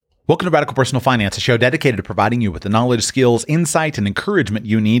Welcome to Radical Personal Finance, a show dedicated to providing you with the knowledge, skills, insight, and encouragement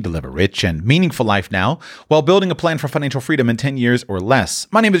you need to live a rich and meaningful life now while building a plan for financial freedom in 10 years or less.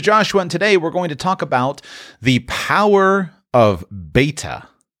 My name is Joshua, and today we're going to talk about the power of beta.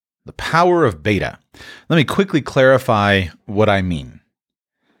 The power of beta. Let me quickly clarify what I mean.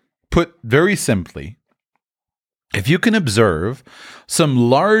 Put very simply, if you can observe some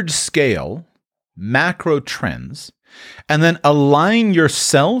large-scale macro trends and then align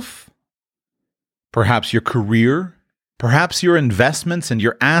yourself, perhaps your career, perhaps your investments and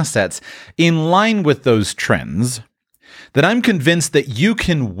your assets in line with those trends, then I'm convinced that you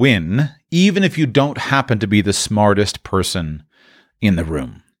can win even if you don't happen to be the smartest person in the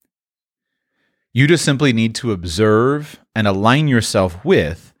room. You just simply need to observe and align yourself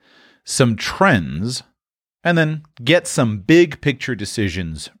with some trends and then get some big picture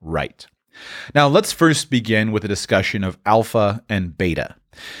decisions right. Now, let's first begin with a discussion of alpha and beta.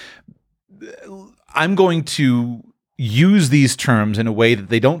 I'm going to use these terms in a way that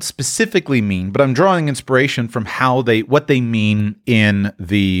they don't specifically mean, but I'm drawing inspiration from what they mean in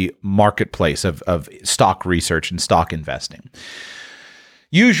the marketplace of stock research and stock investing.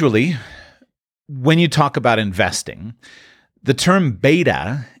 Usually, when you talk about investing, the term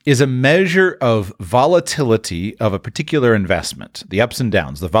beta is a measure of volatility of a particular investment, the ups and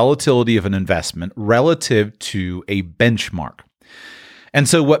downs, the volatility of an investment relative to a benchmark. And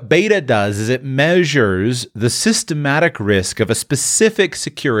so what beta does is it measures the systematic risk of a specific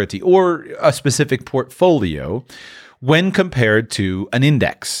security or a specific portfolio when compared to an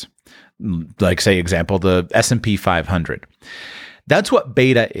index, like, say, example, the S&P 500. That's what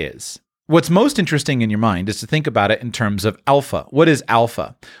beta is. What's most interesting in your mind is to think about it in terms of alpha. What is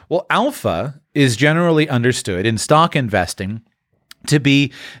alpha? Well, alpha is generally understood in stock investing to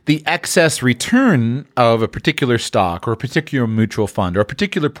be the excess return of a particular stock or a particular mutual fund or a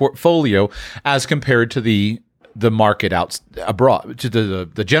particular portfolio as compared to the market out abroad, to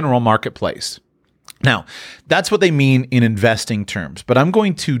the general marketplace. Now, that's what they mean in investing terms, but I'm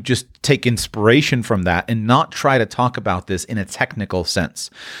going to just take inspiration from that and not try to talk about this in a technical sense.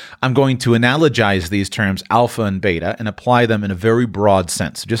 I'm going to analogize these terms, alpha and beta, and apply them in a very broad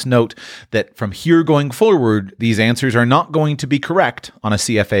sense. Just note that from here going forward, these answers are not going to be correct on a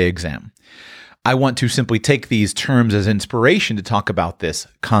CFA exam. I want to simply take these terms as inspiration to talk about this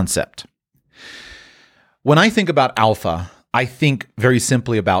concept. When I think about alpha, I think very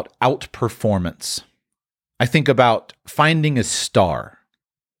simply about outperformance. I think about finding a star,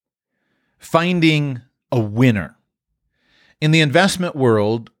 finding a winner. In the investment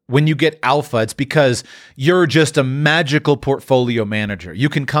world, when you get alpha, it's because you're just a magical portfolio manager. You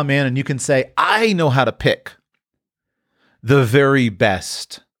can come in and you can say, I know how to pick the very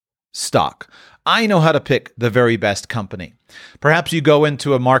best stock. I know how to pick the very best company. Perhaps you go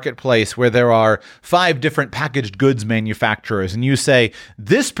into a marketplace where there are 5 different packaged goods manufacturers and you say,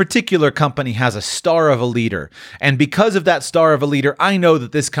 this particular company has a star of a leader. And because of that star of a leader, I know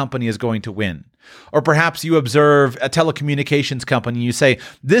that this company is going to win. Or perhaps you observe a telecommunications company and you say,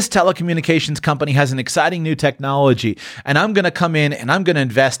 this telecommunications company has an exciting new technology and I'm going to come in and I'm going to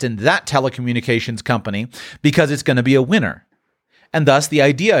invest in that telecommunications company because it's going to be a winner. And thus, the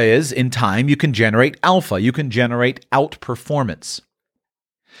idea is, in time, you can generate alpha. You can generate outperformance.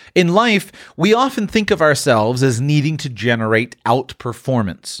 In life, we often think of ourselves as needing to generate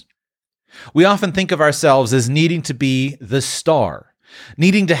outperformance. We often think of ourselves as needing to be the star,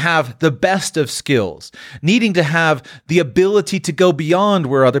 needing to have the best of skills, needing to have the ability to go beyond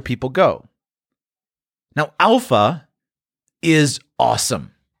where other people go. Now, alpha is awesome.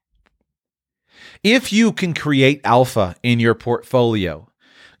 If you can create alpha in your portfolio,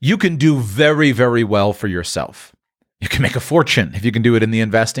 you can do very, very well for yourself. You can make a fortune if you can do it in the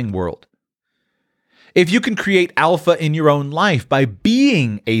investing world. If you can create alpha in your own life by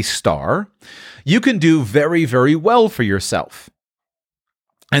being a star, you can do very, very well for yourself.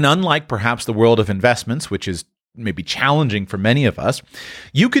 And unlike perhaps the world of investments, which is maybe challenging for many of us,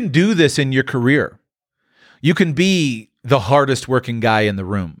 you can do this in your career. You can be the hardest working guy in the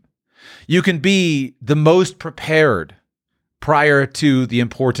room. You can be the most prepared prior to the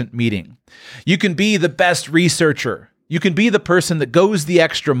important meeting. You can be the best researcher. You can be the person that goes the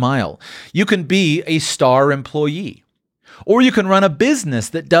extra mile. You can be a star employee. Or you can run a business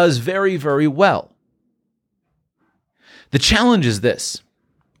that does very, very well. The challenge is this.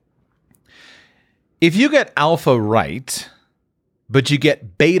 If you get alpha right, but you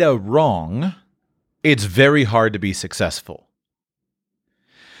get beta wrong, it's very hard to be successful.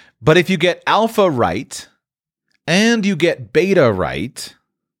 But if you get alpha right and you get beta right,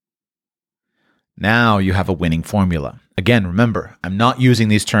 now you have a winning formula. Again, remember, I'm not using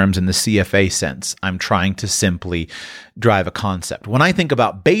these terms in the CFA sense. I'm trying to simply drive a concept. When I think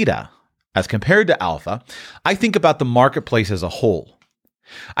about beta as compared to alpha, I think about the marketplace as a whole.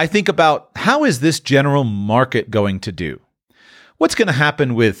 I think about how is this general market going to do? What's going to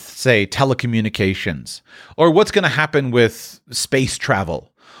happen with, say, telecommunications? Or what's going to happen with space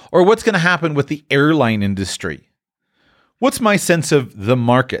travel? Or what's going to happen with the airline industry? What's my sense of the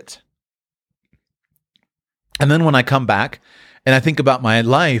market? And then when I come back and I think about my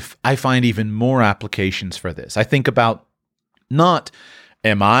life, I find even more applications for this. I think about not,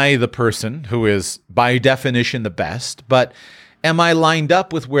 am I the person who is by definition the best, but am I lined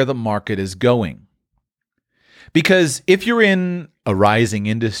up with where the market is going? Because if you're in a rising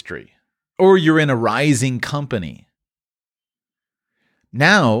industry or you're in a rising company,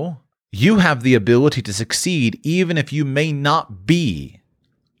 now you have the ability to succeed even if you may not be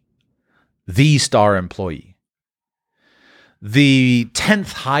the star employee. The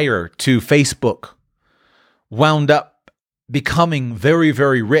 10th hire to Facebook wound up becoming very,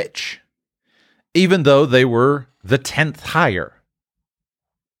 very rich, even though they were the 10th hire.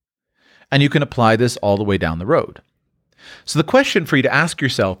 And you can apply this all the way down the road. So the question for you to ask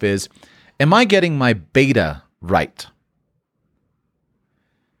yourself is, am I getting my beta right?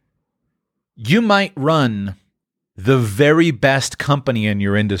 You might run the very best company in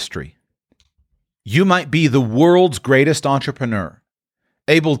your industry. You might be the world's greatest entrepreneur,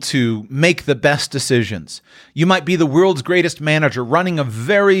 able to make the best decisions. You might be the world's greatest manager running a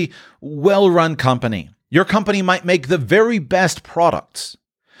very well-run company. Your company might make the very best products.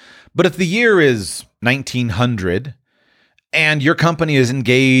 But if the year is 1900 and your company is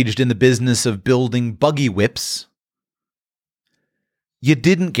engaged in the business of building buggy whips, you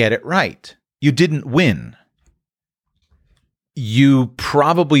didn't get it right. You didn't win. You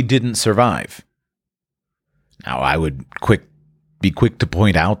probably didn't survive. Now, I would be quick to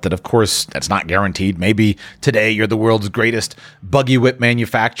point out that, of course, that's not guaranteed. Maybe today you're the world's greatest buggy whip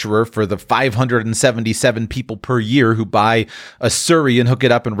manufacturer for the 577 people per year who buy a Surrey and hook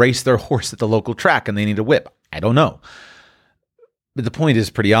it up and race their horse at the local track and they need a whip. I don't know. But the point is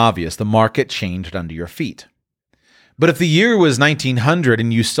pretty obvious. The market changed under your feet. But if the year was 1900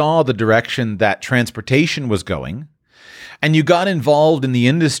 and you saw the direction that transportation was going and you got involved in the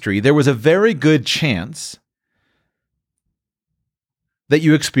industry, there was a very good chance that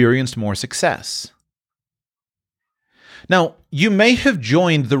you experienced more success. Now, you may have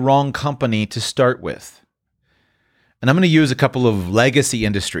joined the wrong company to start with. And I'm going to use a couple of legacy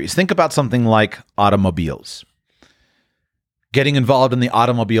industries. Think about something like automobiles. Getting involved in the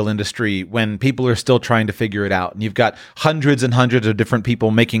automobile industry when people are still trying to figure it out, and you've got hundreds and hundreds of different people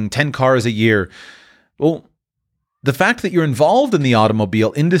making 10 cars a year. Well, the fact that you're involved in the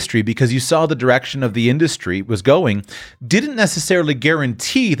automobile industry because you saw the direction of the industry was going didn't necessarily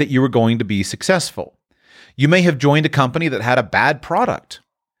guarantee that you were going to be successful. You may have joined a company that had a bad product.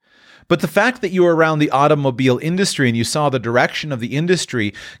 But the fact that you were around the automobile industry and you saw the direction of the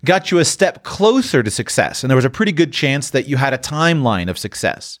industry got you a step closer to success. And there was a pretty good chance that you had a timeline of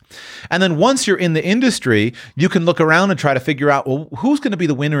success. And then once you're in the industry, you can look around and try to figure out, well, who's going to be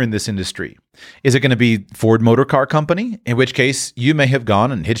the winner in this industry? Is it going to be Ford Motor Car Company? In which case, you may have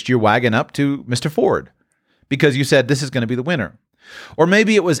gone and hitched your wagon up to Mr. Ford because you said this is going to be the winner. Or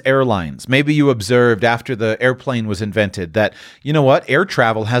maybe it was airlines. Maybe you observed after the airplane was invented that, you know what, air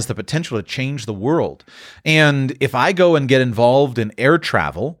travel has the potential to change the world. And if I go and get involved in air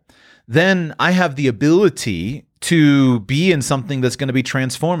travel, then I have the ability to be in something that's going to be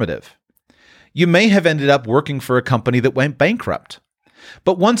transformative. You may have ended up working for a company that went bankrupt.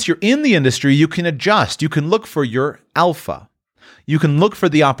 But once you're in the industry, you can adjust. You can look for your alpha. You can look for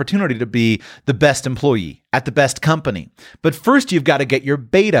the opportunity to be the best employee at the best company. But first, you've got to get your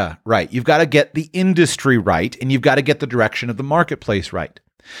beta right. You've got to get the industry right, and you've got to get the direction of the marketplace right.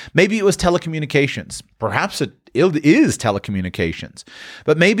 Maybe it was telecommunications. Perhaps it is telecommunications.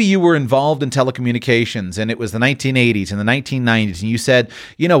 But maybe you were involved in telecommunications and it was the 1980s and the 1990s and you said,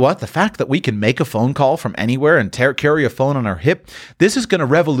 you know what, the fact that we can make a phone call from anywhere and carry a phone on our hip, this is going to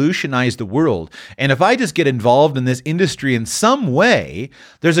revolutionize the world. And if I just get involved in this industry in some way,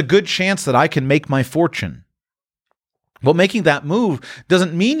 there's a good chance that I can make my fortune. Well, making that move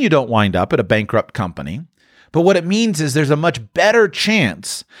doesn't mean you don't wind up at a bankrupt company. But what it means is there's a much better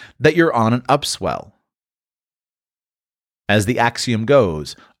chance that you're on an upswell. As the axiom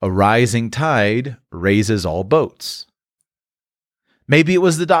goes, a rising tide raises all boats. Maybe it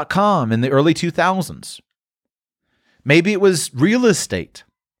was the .com in the early 2000s. Maybe it was real estate.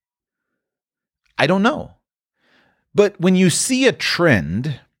 I don't know. But when you see a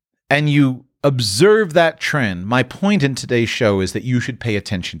trend and you observe that trend, my point in today's show is that you should pay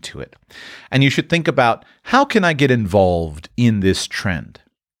attention to it. And you should think about, how can I get involved in this trend?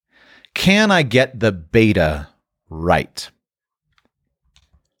 Can I get the beta right?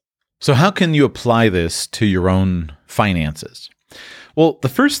 So how can you apply this to your own finances? Well, the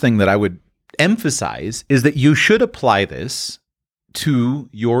first thing that I would emphasize is that you should apply this to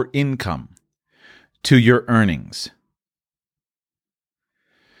your income, to your earnings.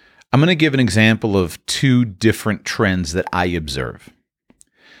 I'm going to give an example of two different trends that I observe,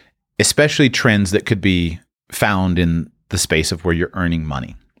 especially trends that could be found in the space of where you're earning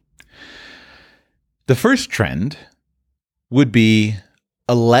money. The first trend would be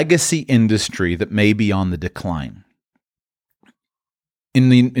a legacy industry that may be on the decline.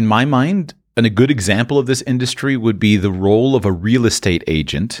 In my mind, a good example of this industry would be the role of a real estate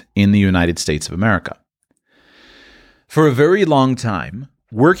agent in the United States of America. For a very long time,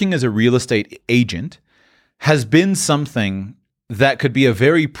 working as a real estate agent has been something that could be a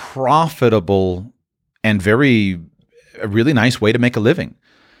very profitable and a really nice way to make a living.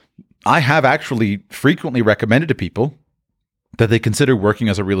 I have actually frequently recommended to people that they consider working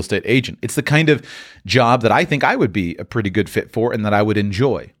as a real estate agent. It's the kind of job that I think I would be a pretty good fit for and that I would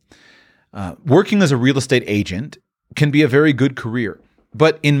enjoy. Working as a real estate agent can be a very good career.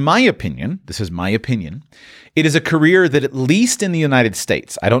 But in my opinion, this is my opinion, it is a career that, at least in the United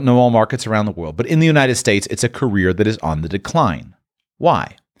States, I don't know all markets around the world, but in the United States, it's a career that is on the decline.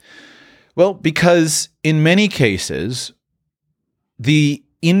 Why? Well, because in many cases, the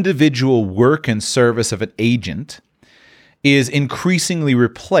individual work and service of an agent is increasingly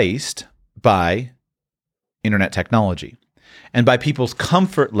replaced by internet technology and by people's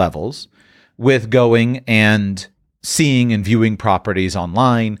comfort levels with going and seeing and viewing properties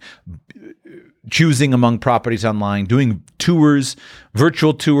online, choosing among properties online, doing tours,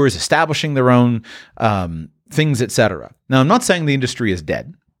 virtual tours, establishing their own things, etc. Now, I'm not saying the industry is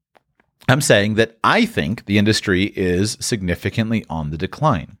dead. I'm saying that I think the industry is significantly on the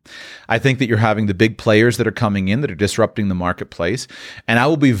decline. I think that you're having the big players that are coming in that are disrupting the marketplace. And I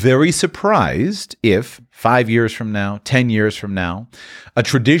will be very surprised if 5 years from now, 10 years from now, a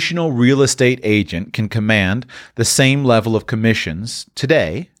traditional real estate agent can command the same level of commissions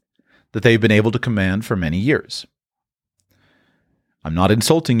today that they've been able to command for many years. I'm not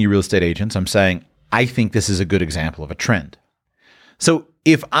insulting you real estate agents. I'm saying I think this is a good example of a trend. So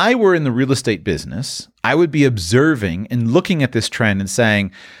if I were in the real estate business, I would be observing and looking at this trend and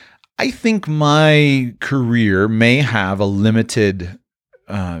saying, I think my career may have a limited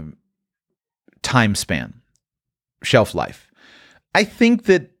time span, shelf life. I think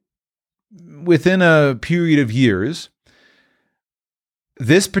that within a period of years,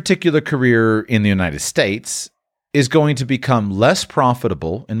 this particular career in the United States is going to become less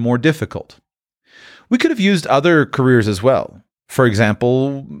profitable and more difficult. We could have used other careers as well. For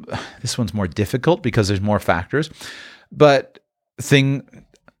example, this one's more difficult because there's more factors, but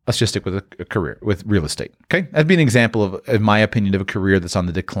let's just stick with a career, with real estate, okay? That'd be an example of, in my opinion, of a career that's on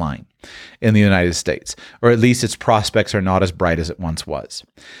the decline in the United States, or at least its prospects are not as bright as it once was.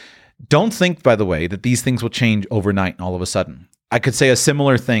 Don't think, by the way, that these things will change overnight and all of a sudden. I could say a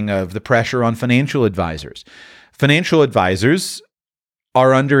similar thing of the pressure on financial advisors. Financial advisors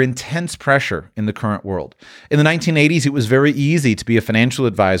are under intense pressure in the current world. In the 1980s, it was very easy to be a financial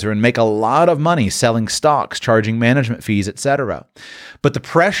advisor and make a lot of money selling stocks, charging management fees, etc. But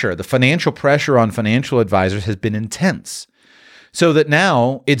the financial pressure on financial advisors has been intense. So that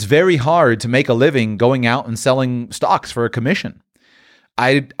now it's very hard to make a living going out and selling stocks for a commission.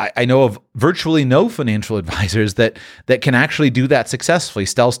 I know of virtually no financial advisors that can actually do that successfully,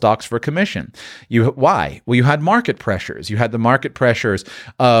 sell stocks for a commission. Why? Well, you had market pressures. You had the market pressures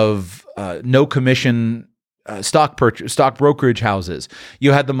of no commission stock brokerage houses.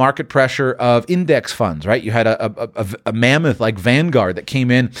 You had the market pressure of index funds, right? You had a mammoth like Vanguard that came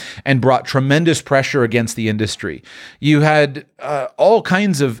in and brought tremendous pressure against the industry. You had all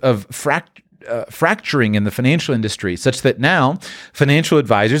kinds of fracturing in the financial industry, such that now financial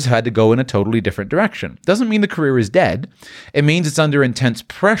advisors had to go in a totally different direction. Doesn't mean the career is dead. It means it's under intense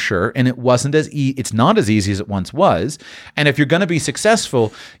pressure, and it's not as easy as it once was. And if you're going to be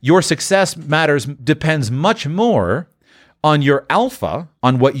successful, your success depends much more on your alpha,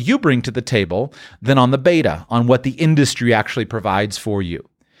 on what you bring to the table, than on the beta, on what the industry actually provides for you.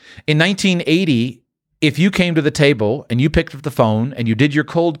 In 1980, if you came to the table and you picked up the phone and you did your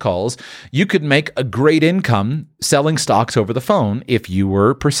cold calls, you could make a great income selling stocks over the phone if you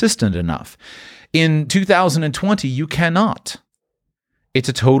were persistent enough. In 2020, you cannot. It's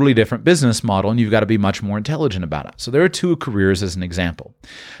a totally different business model, and you've got to be much more intelligent about it. So there are two careers as an example.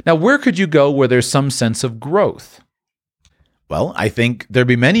 Now, where could you go where there's some sense of growth? Well, I think there'd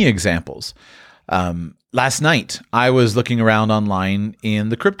be many examples. Last night, I was looking around online in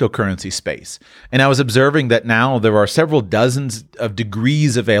the cryptocurrency space, and I was observing that now there are several dozens of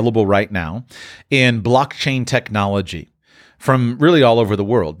degrees available right now in blockchain technology from really all over the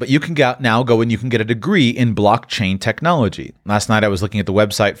world. But you can now go and you can get a degree in blockchain technology. Last night, I was looking at the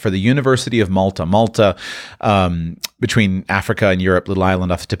website for the University of Malta. Malta, between Africa and Europe, little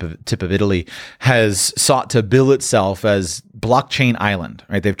island off the tip of Italy, has sought to bill itself as blockchain island,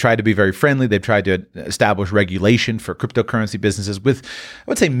 right? They've tried to be very friendly. They've tried to establish regulation for cryptocurrency businesses with, I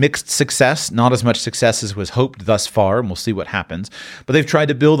would say, mixed success, not as much success as was hoped thus far, and we'll see what happens. But they've tried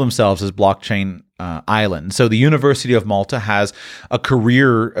to build themselves as blockchain island. So the University of Malta has a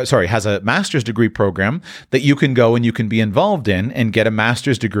master's degree program that you can go and you can be involved in and get a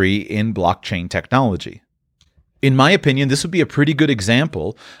master's degree in blockchain technology. In my opinion, this would be a pretty good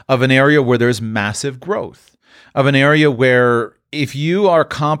example of an area where there's massive growth, of an area where if you are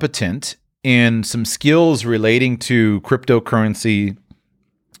competent in some skills relating to cryptocurrencies,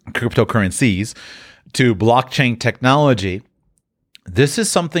 to blockchain technology, this is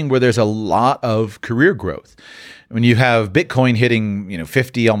something where there's a lot of career growth. When you have Bitcoin hitting,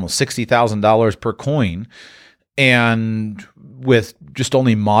 $50,000, almost $60,000 per coin, and with just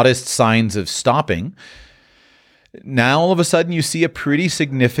only modest signs of stopping, now all of a sudden you see a pretty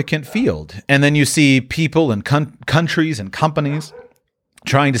significant field. And then you see people and countries and companies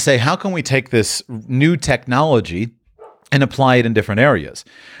trying to say, how can we take this new technology and apply it in different areas?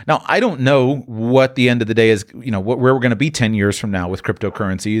 Now, I don't know what the end of the day is, where we're going to be 10 years from now with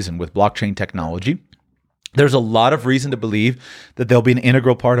cryptocurrencies and with blockchain technology. There's a lot of reason to believe that they'll be an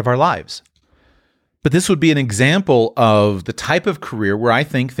integral part of our lives. But this would be an example of the type of career where I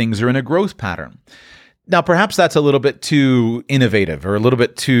think things are in a growth pattern. Now, perhaps that's a little bit too innovative or a little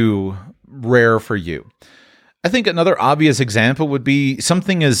bit too rare for you. I think another obvious example would be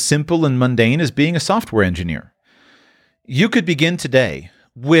something as simple and mundane as being a software engineer. You could begin today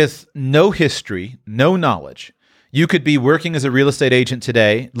with no history, no knowledge. You could be working as a real estate agent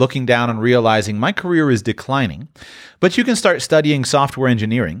today, looking down and realizing my career is declining, but you can start studying software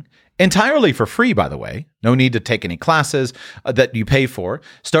engineering entirely for free, by the way. No need to take any classes that you pay for.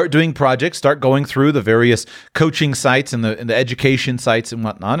 Start doing projects, start going through the various coaching sites and the education sites and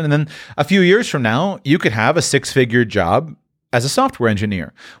whatnot. And then a few years from now, you could have a six-figure job as a software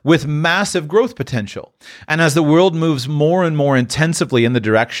engineer with massive growth potential. And as the world moves more and more intensively in the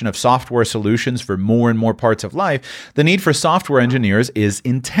direction of software solutions for more and more parts of life, the need for software engineers is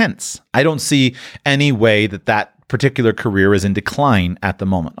intense. I don't see any way that particular career is in decline at the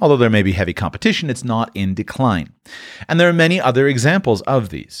moment. Although there may be heavy competition, it's not in decline. And there are many other examples of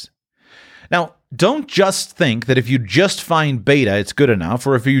these. Now, don't just think that if you just find beta, it's good enough,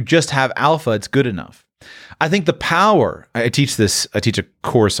 or if you just have alpha, it's good enough. I think the power, I teach a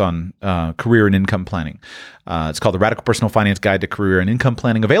course on career and income planning. It's called the Radical Personal Finance Guide to Career and Income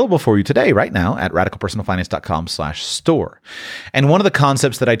Planning, available for you today, right now, at radicalpersonalfinance.com/store. And one of the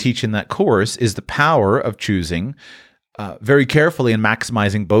concepts that I teach in that course is the power of choosing very carefully and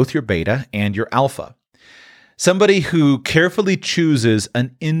maximizing both your beta and your alpha. Somebody who carefully chooses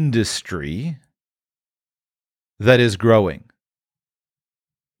an industry that is growing,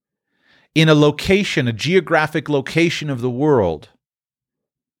 in a geographic location of the world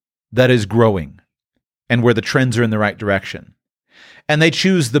that is growing and where the trends are in the right direction. And they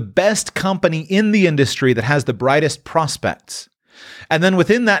choose the best company in the industry that has the brightest prospects. And then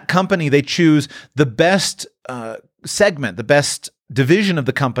within that company, they choose the best segment, the best division of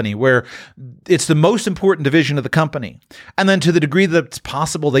the company where it's the most important division of the company. And then to the degree that it's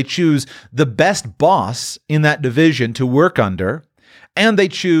possible, they choose the best boss in that division to work under. And they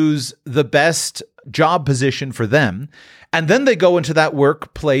choose the best job position for them. And then they go into that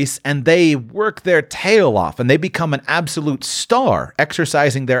workplace and they work their tail off and they become an absolute star,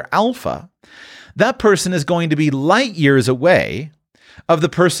 exercising their alpha. That person is going to be light years away of the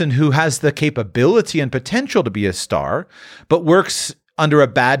person who has the capability and potential to be a star, but works under a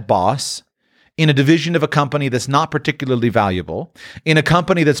bad boss, in a division of a company that's not particularly valuable, in a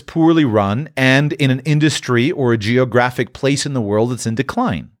company that's poorly run, and in an industry or a geographic place in the world that's in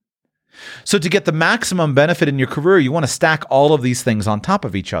decline. So to get the maximum benefit in your career, you want to stack all of these things on top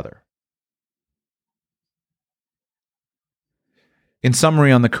of each other. In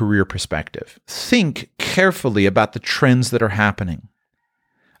summary, on the career perspective, think carefully about the trends that are happening.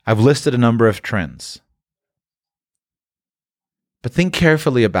 I've listed a number of trends, but think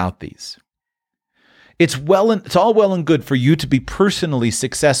carefully about these. It's all well and good for you to be personally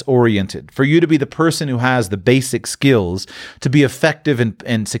success oriented, for you to be the person who has the basic skills to be effective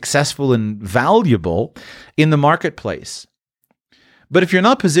and successful and valuable in the marketplace. But if you're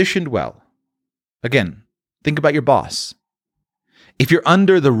not positioned well, again, think about your boss. If you're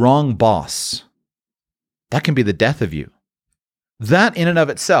under the wrong boss, that can be the death of you. That in and of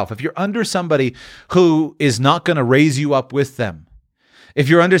itself, if you're under somebody who is not going to raise you up with them, if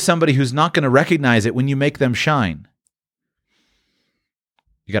you're under somebody who's not going to recognize it when you make them shine,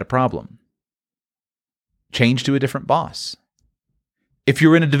 you got a problem. Change to a different boss. If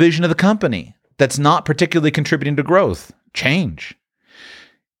you're in a division of the company that's not particularly contributing to growth, change.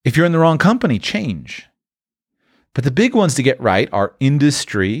 If you're in the wrong company, change. But the big ones to get right are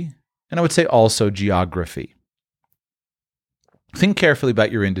industry, and I would say also geography. Think carefully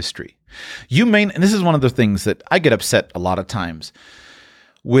about your industry. And this is one of the things that I get upset a lot of times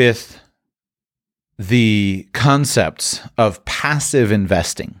with the concepts of passive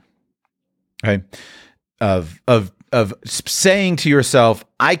investing, okay? Of saying to yourself,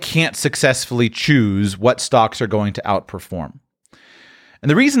 I can't successfully choose what stocks are going to outperform. And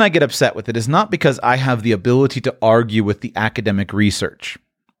the reason I get upset with it is not because I have the ability to argue with the academic research.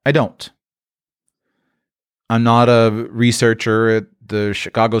 I don't. I'm not a researcher at the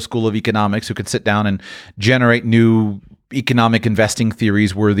Chicago School of Economics who could sit down and generate new economic investing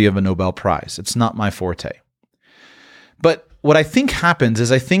theories worthy of a Nobel Prize. It's not my forte. But what I think happens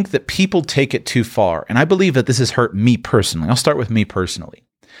is I think that people take it too far, and I believe that this has hurt me personally. I'll start with me personally.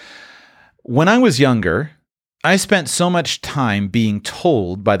 When I was younger, I spent so much time being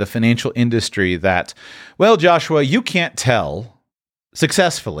told by the financial industry that, well, Joshua, you can't tell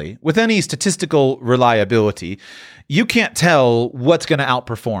successfully, with any statistical reliability, you can't tell what's going to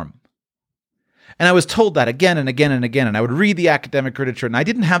outperform. And I was told that again and again and again, and I would read the academic literature, and I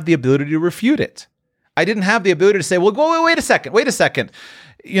didn't have the ability to refute it. I didn't have the ability to say, well, wait a second.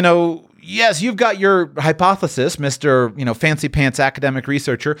 Yes, you've got your hypothesis, Mr. Fancy pants academic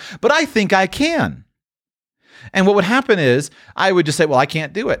researcher, but I think I can. And what would happen is I would just say, well, I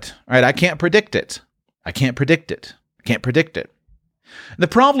can't do it. Right? I can't predict it. The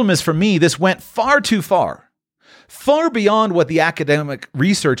problem is, for me, this went far too far beyond what the academic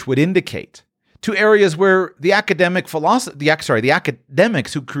research would indicate, to areas where the academics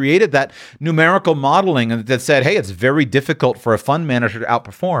who created that numerical modeling that said, hey, it's very difficult for a fund manager to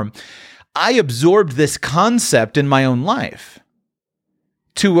outperform. I absorbed this concept in my own life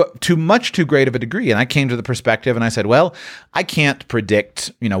to much too great of a degree. And I came to the perspective and I said, well, I can't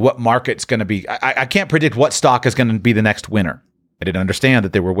predict, what market's going to be. I can't predict what stock is going to be the next winner. I didn't understand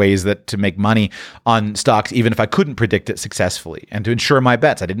that there were ways to make money on stocks, even if I couldn't predict it successfully, and to insure my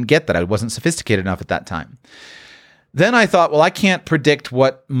bets. I didn't get that. I wasn't sophisticated enough at that time. Then I thought, well, I can't predict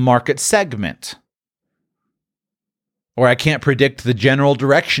what market segment, or I can't predict the general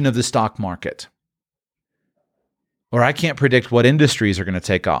direction of the stock market, or I can't predict what industries are going to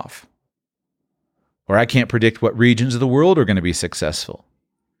take off, or I can't predict what regions of the world are going to be successful.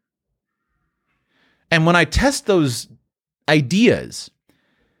 And when I test those ideas,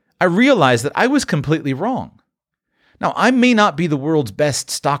 I realized that I was completely wrong. Now, I may not be the world's best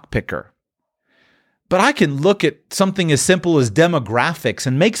stock picker, but I can look at something as simple as demographics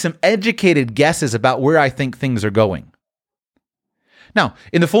and make some educated guesses about where I think things are going. Now,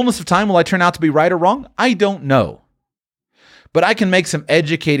 in the fullness of time, will I turn out to be right or wrong? I don't know. But I can make some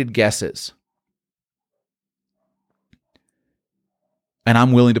educated guesses. And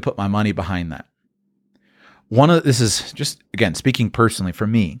I'm willing to put my money behind that. This is just, again, speaking personally for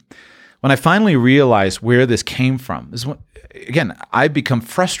me, when I finally realized where this came from, I've become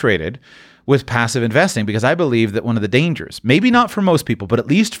frustrated with passive investing because I believe that one of the dangers, maybe not for most people, but at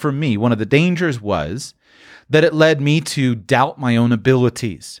least for me, one of the dangers was that it led me to doubt my own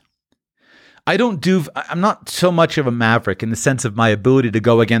abilities. I'm not so much of a maverick in the sense of my ability to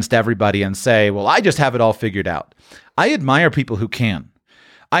go against everybody and say, well, I just have it all figured out. I admire people who can.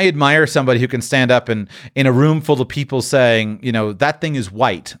 I admire somebody who can stand up and in a room full of people saying, that thing is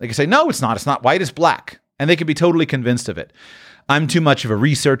white. They can say, no, it's not. It's not white. It's black. And they can be totally convinced of it. I'm too much of a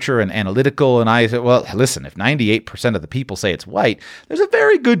researcher and analytical. And I say, well, listen, if 98% of the people say it's white, there's a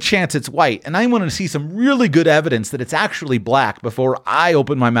very good chance it's white. And I want to see some really good evidence that it's actually black before I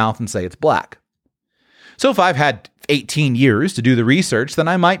open my mouth and say it's black. So if I've had 18 years to do the research, then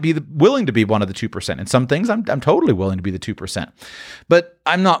I might be willing to be one of the 2%. In some things, I'm totally willing to be the 2%. But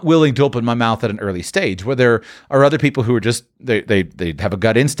I'm not willing to open my mouth at an early stage, where there are other people who are just, they have a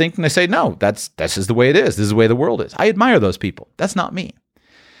gut instinct and they say, no, that's just the way it is. This is the way the world is. I admire those people. That's not me.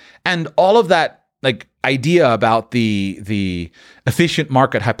 And all of that idea about the efficient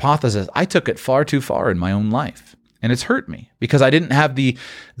market hypothesis, I took it far too far in my own life, and it's hurt me because I didn't have the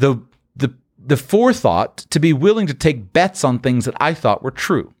forethought to be willing to take bets on things that I thought were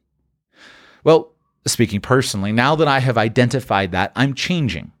true. Well, speaking personally, now that I have identified that, I'm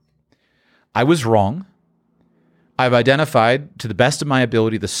changing. I was wrong. I've identified, to the best of my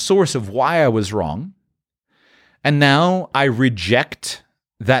ability, the source of why I was wrong. And now I reject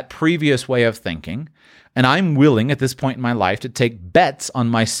that previous way of thinking, and I'm willing at this point in my life to take bets on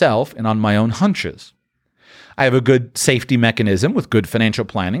myself and on my own hunches. I have a good safety mechanism with good financial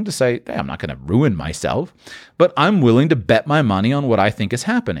planning to say, hey, I'm not going to ruin myself, but I'm willing to bet my money on what I think is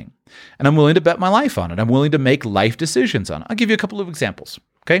happening. And I'm willing to bet my life on it. I'm willing to make life decisions on it. I'll give you a couple of examples,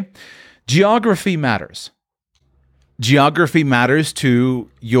 okay? Geography matters. Geography matters to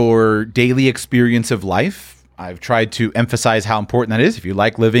your daily experience of life. I've tried to emphasize how important that is. If you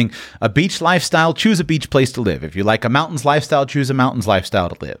like living a beach lifestyle, choose a beach place to live. If you like a mountains lifestyle, choose a mountains lifestyle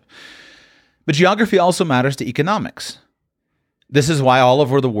to live. But geography also matters to economics. This is why all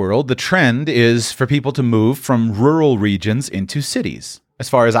over the world, the trend is for people to move from rural regions into cities. As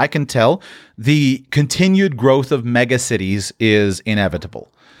far as I can tell, the continued growth of megacities is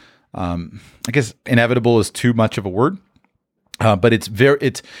inevitable. I guess inevitable is too much of a word, but it's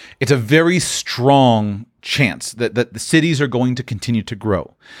a very strong chance that the cities are going to continue to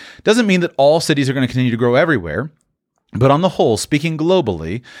grow. Doesn't mean that all cities are going to continue to grow everywhere, but on the whole, speaking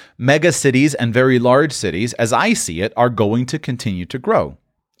globally, mega cities and very large cities, as I see it, are going to continue to grow.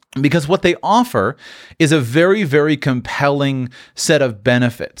 Because what they offer is a very, very compelling set of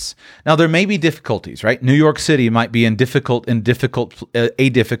benefits. Now, there may be difficulties, right? New York City might be a difficult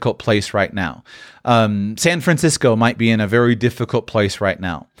place right now. San Francisco might be in a very difficult place right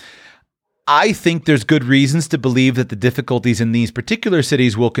now. I think there's good reasons to believe that the difficulties in these particular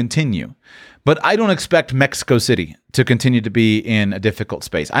cities will continue. But I don't expect Mexico City to continue to be in a difficult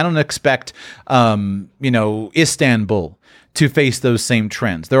space. I don't expect, Istanbul to face those same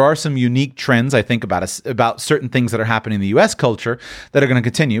trends. There are some unique trends, I think, about certain things that are happening in the U.S. culture that are going to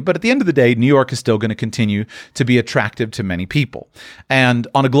continue. But at the end of the day, New York is still going to continue to be attractive to many people. And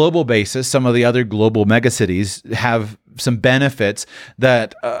on a global basis, some of the other global megacities have some benefits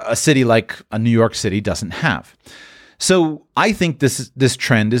that a city like a New York City doesn't have. So I think this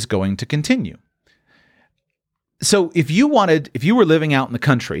trend is going to continue. So if you were living out in the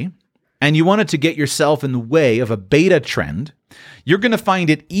country and you wanted to get yourself in the way of a beta trend, you're going to find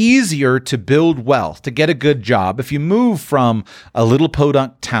it easier to build wealth, to get a good job if you move from a little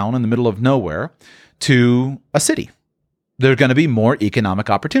podunk town in the middle of nowhere to a city. There are going to be more economic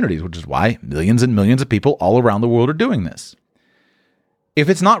opportunities, which is why millions and millions of people all around the world are doing this. If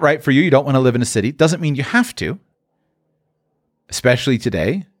it's not right for you, you don't want to live in a city, doesn't mean you have to. Especially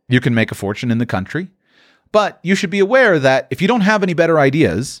today, you can make a fortune in the country. But you should be aware that if you don't have any better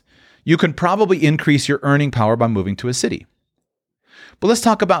ideas, you can probably increase your earning power by moving to a city. But let's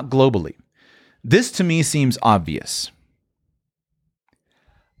talk about globally. This to me seems obvious.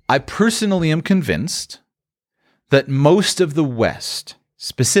 I personally am convinced that most of the West,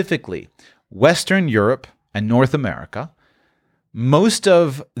 specifically Western Europe and North America, most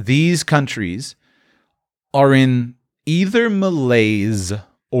of these countries are in either malaise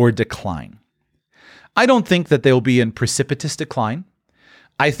or decline. I don't think that they'll be in precipitous decline.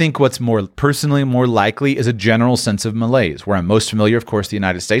 I think what's more likely is a general sense of malaise. Where I'm most familiar, of course, the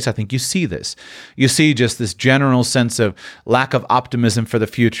United States, I think you see this. You see just this general sense of lack of optimism for the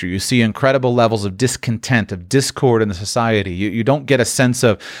future. You see incredible levels of discontent, of discord in the society. You don't get a sense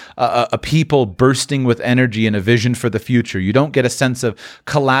of a people bursting with energy and a vision for the future. You don't get a sense of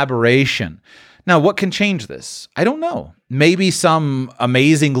collaboration. Now, what can change this? I don't know. Maybe some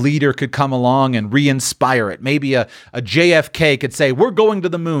amazing leader could come along and re-inspire it. Maybe a JFK could say, we're going to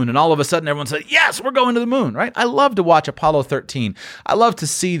the moon. And all of a sudden everyone says, yes, we're going to the moon, right? I love to watch Apollo 13. I love to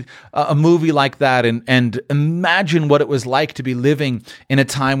see a movie like that and imagine what it was like to be living in a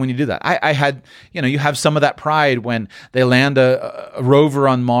time when you do that. I had, you have some of that pride when they land a rover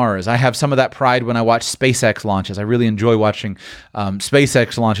on Mars. I have some of that pride when I watch SpaceX launches. I really enjoy watching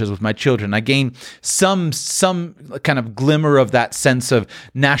SpaceX launches with my children. I gain some kind of glimmer of that sense of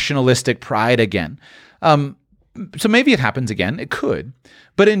nationalistic pride again. So maybe it happens again. It could.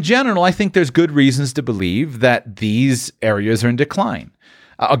 But in general, I think there's good reasons to believe that these areas are in decline.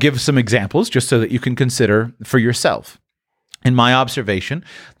 I'll give some examples just so that you can consider for yourself. In my observation,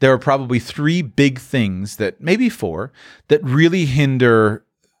 there are probably 3 big things, maybe 4, that really hinder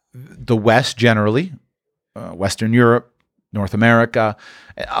the West generally, Western Europe, North America.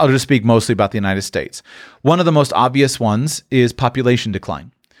 I'll just speak mostly about the United States. One of the most obvious ones is population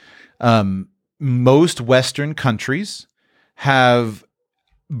decline. most Western countries have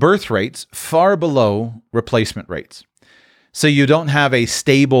birth rates far below replacement rates. So you don't have a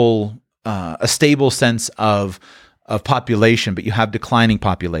stable sense of population, but you have declining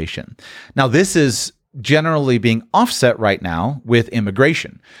population. Now, this is generally being offset right now with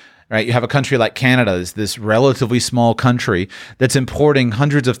immigration. Right? You have a country like Canada, this relatively small country that's importing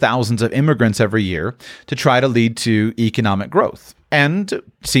hundreds of thousands of immigrants every year to try to lead to economic growth. And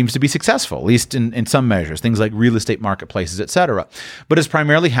seems to be successful, at least in some measures, things like real estate marketplaces, et cetera. But it's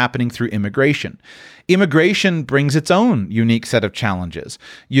primarily happening through immigration. Immigration brings its own unique set of challenges.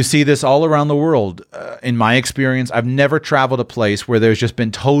 You see this all around the world. In my experience, I've never traveled a place where there's just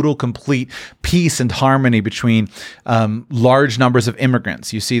been total, complete peace and harmony between large numbers of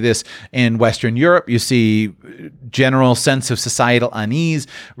immigrants. You see this in Western Europe. You see general sense of societal unease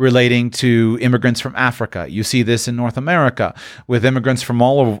relating to immigrants from Africa. You see this in North America with immigrants from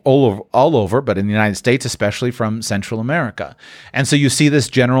all over, but in the United States, especially from Central America. And so you see this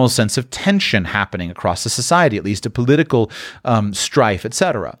general sense of tension happening across the society, at least a political strife,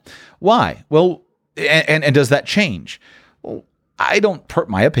 etc. Why? Well, and does that change? Well,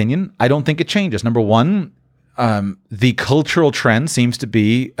 my opinion, I don't think it changes. Number one, the cultural trend seems to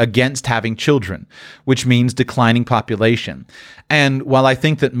be against having children, which means declining population. And while I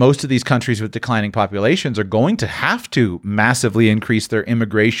think that most of these countries with declining populations are going to have to massively increase their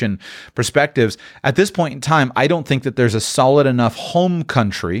immigration perspectives, at this point in time, I don't think that there's a solid enough home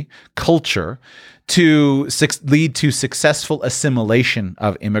country culture to lead to successful assimilation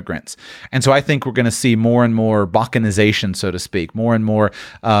of immigrants. And so I think we're going to see more and more balkanization, so to speak, more and more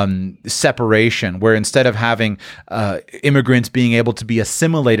separation, where instead of having immigrants being able to be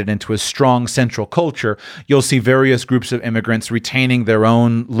assimilated into a strong central culture, you'll see various groups of immigrants retaining their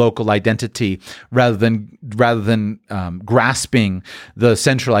own local identity rather than grasping the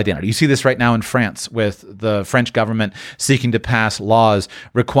central identity. You see this right now in France with the French government seeking to pass laws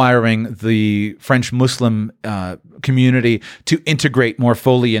requiring the French Muslim community to integrate more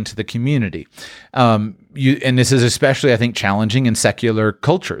fully into the community. And this is especially, I think, challenging in secular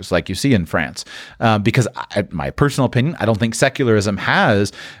cultures like you see in France, because my personal opinion, I don't think secularism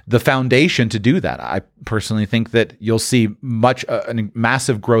has the foundation to do that. I personally think that you'll see a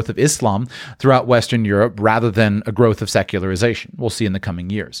massive growth of Islam throughout Western Europe rather than a growth of secularization. We'll see in the coming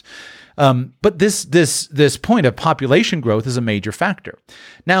years. But this point of population growth is a major factor.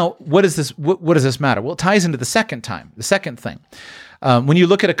 Now, what does this matter? Well, it ties into the second thing. When you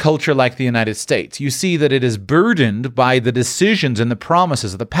look at a culture like the United States, you see that it is burdened by the decisions and the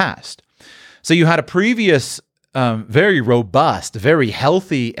promises of the past. So you had a previous very robust, very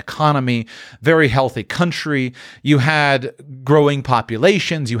healthy economy, very healthy country. You had growing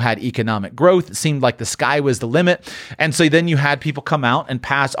populations. You had economic growth. It seemed like the sky was the limit. And so then you had people come out and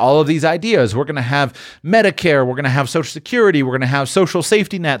pass all of these ideas. We're going to have Medicare. We're going to have Social Security. We're going to have social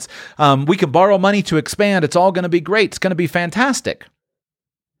safety nets. We can borrow money to expand. It's all going to be great. It's going to be fantastic.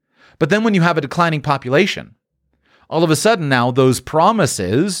 But then when you have a declining population, all of a sudden now those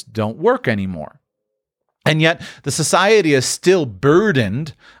promises don't work anymore. And yet the society is still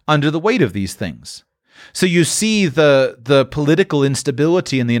burdened under the weight of these things. So you see the political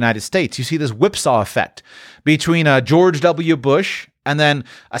instability in the United States. You see this whipsaw effect between George W. Bush and then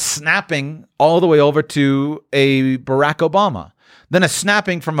a snapping all the way over to a Barack Obama. Then a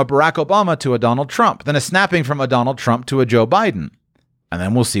snapping from a Barack Obama to a Donald Trump. Then a snapping from a Donald Trump to a Joe Biden. And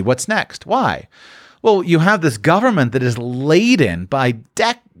then we'll see what's next. Why? Well, you have this government that is laden by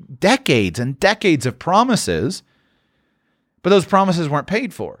decades and decades of promises, but those promises weren't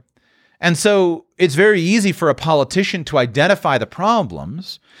paid for. And so it's very easy for a politician to identify the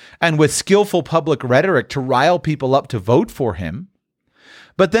problems and with skillful public rhetoric to rile people up to vote for him.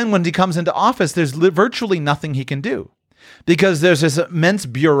 But then when he comes into office, there's virtually nothing he can do because there's this immense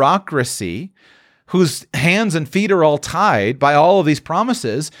bureaucracy whose hands and feet are all tied by all of these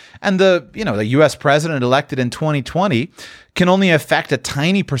promises. And the U.S. president elected in 2020 can only affect a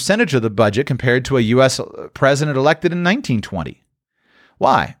tiny percentage of the budget compared to a U.S. president elected in 1920.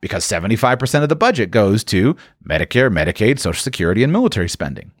 Why? Because 75% of the budget goes to Medicare, Medicaid, Social Security, and military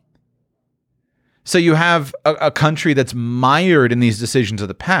spending. So you have a country that's mired in these decisions of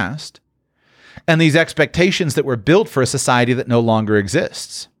the past and these expectations that were built for a society that no longer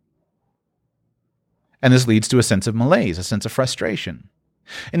exists. And this leads to a sense of malaise, a sense of frustration.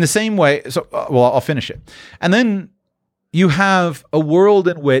 In the same way, I'll finish it. And then you have a world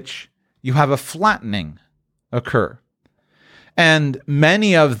in which you have a flattening occur. And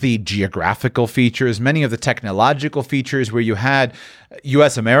many of the geographical features, many of the technological features where you had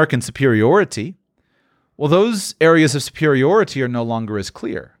U.S. American superiority, well, those areas of superiority are no longer as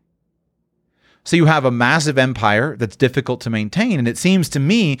clear. So you have a massive empire that's difficult to maintain. And it seems to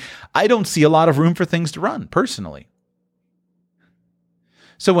me, I don't see a lot of room for things to run personally.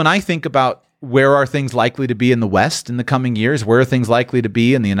 So when I think about where are things likely to be in the West in the coming years, where are things likely to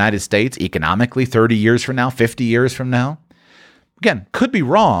be in the United States economically 30 years from now, 50 years from now? Again, could be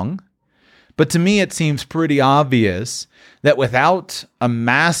wrong, but to me it seems pretty obvious that without a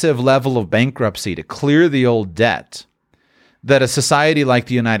massive level of bankruptcy to clear the old debt, that a society like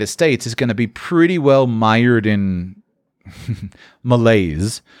the United States is going to be pretty well mired in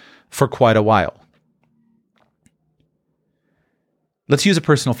malaise for quite a while. Let's use a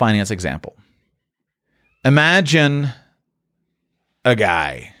personal finance example. Imagine a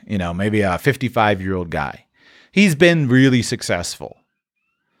guy, maybe a 55-year-old guy. He's been really successful,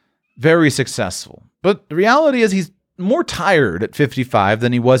 very successful. But the reality is he's more tired at 55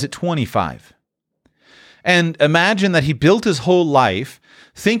 than he was at 25. And imagine that he built his whole life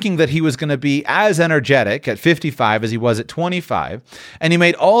thinking that he was going to be as energetic at 55 as he was at 25. And he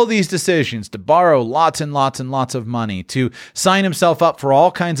made all these decisions to borrow lots and lots and lots of money, to sign himself up for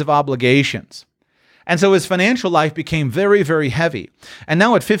all kinds of obligations. And so his financial life became very, very heavy. And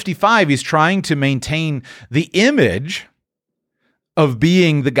now at 55, he's trying to maintain the image of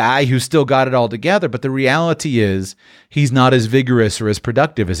being the guy who's still got it all together. But the reality is he's not as vigorous or as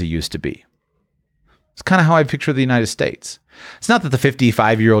productive as he used to be. It's kind of how I picture the United States. It's not that the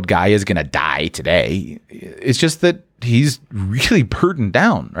 55-year-old guy is going to die today. It's just that he's really burdened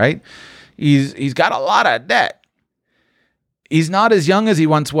down, right? He's got a lot of debt. He's not as young as he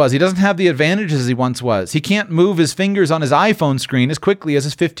once was. He doesn't have the advantages as he once was. He can't move his fingers on his iPhone screen as quickly as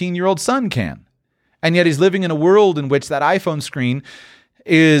his 15-year-old son can. And yet he's living in a world in which that iPhone screen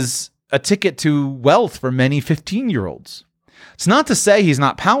is a ticket to wealth for many 15-year-olds. It's not to say he's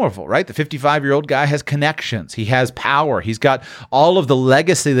not powerful, right? The 55-year-old guy has connections. He has power. He's got all of the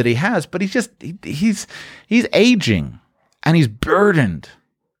legacy that he has, but he's aging and he's burdened.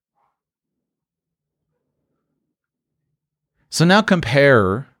 So now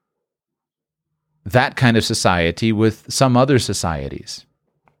compare that kind of society with some other societies.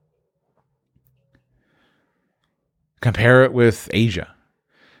 Compare it with Asia.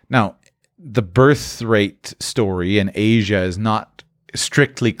 Now, the birth rate story in Asia is not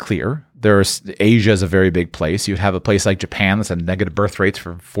strictly clear. Asia is a very big place. You'd have a place like Japan that's had negative birth rates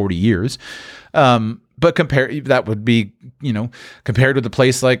for 40 years. But that would be, compared with a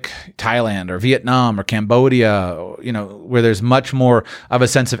place like Thailand or Vietnam or Cambodia, where there's much more of a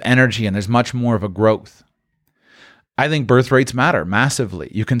sense of energy and there's much more of a growth. I think birth rates matter massively.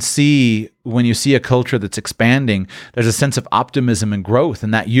 You can see when you see a culture that's expanding, there's a sense of optimism and growth,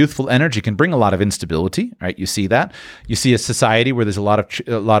 and that youthful energy can bring a lot of instability, right? You see that. You see a society where there's a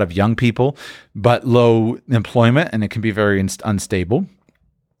lot of young people, but low employment, and it can be very unstable.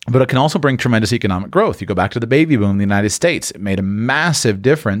 But it can also bring tremendous economic growth. You go back to the baby boom in the United States. It made a massive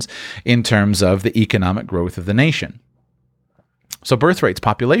difference in terms of the economic growth of the nation. So birth rates,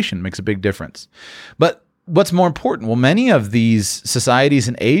 population makes a big difference. But what's more important? Well, many of these societies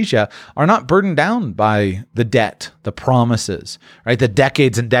in Asia are not burdened down by the debt, the promises, right? The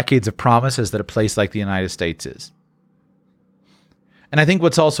decades and decades of promises that a place like the United States is. And I think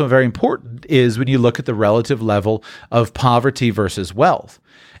what's also very important is when you look at the relative level of poverty versus wealth.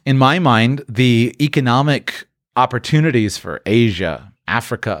 In my mind, the economic opportunities for Asia,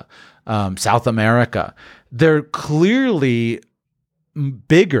 Africa, South America, they're clearly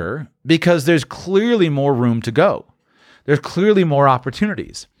bigger because there's clearly more room to go. There's clearly more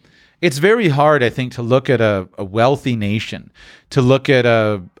opportunities. It's very hard, I think, to look at a wealthy nation, to look at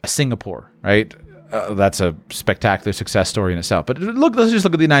a Singapore, right? That's a spectacular success story in itself. But let's just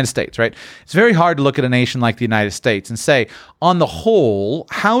look at the United States, right? It's very hard to look at a nation like the United States and say, on the whole,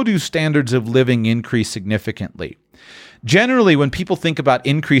 how do standards of living increase significantly? Generally, when people think about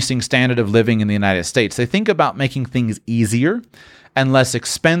increasing standard of living in the United States, they think about making things easier and less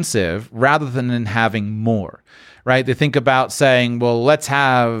expensive rather than in having more, right? They think about saying, well, let's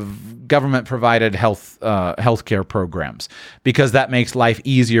have government-provided healthcare programs because that makes life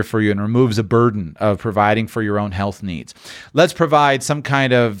easier for you and removes a burden of providing for your own health needs. Let's provide some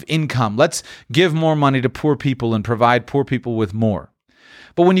kind of income. Let's give more money to poor people and provide poor people with more.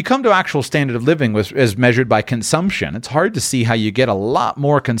 But when you come to actual standard of living as measured by consumption, it's hard to see how you get a lot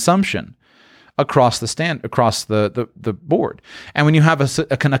more consumption across the board. And when you have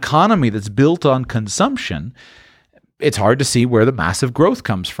an economy that's built on consumption, it's hard to see where the massive growth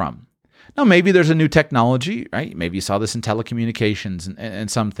comes from. Now, maybe there's a new technology, right? Maybe you saw this in telecommunications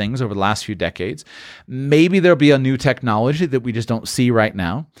and some things over the last few decades. Maybe there'll be a new technology that we just don't see right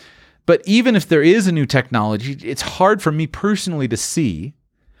now. But even if there is a new technology, it's hard for me personally to see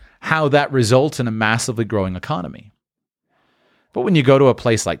how that results in a massively growing economy. But when you go to a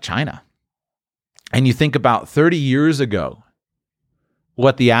place like China and you think about 30 years ago,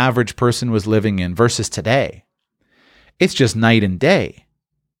 what the average person was living in versus today, it's just night and day.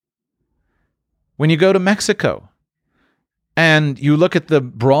 When you go to Mexico and you look at the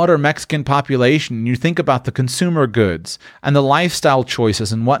broader Mexican population and you think about the consumer goods and the lifestyle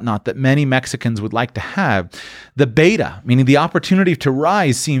choices and whatnot that many Mexicans would like to have, the beta, meaning the opportunity to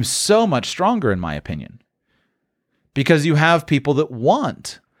rise, seems so much stronger in my opinion. Because you have people that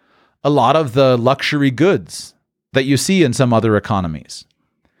want a lot of the luxury goods that you see in some other economies.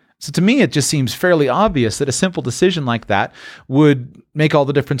 So to me, it just seems fairly obvious that a simple decision like that would make all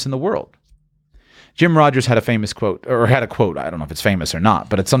the difference in the world. Jim Rogers had a famous quote, or had a quote. I don't know if it's famous or not,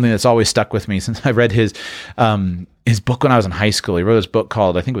 but it's something that's always stuck with me since I read his book when I was in high school. He wrote this book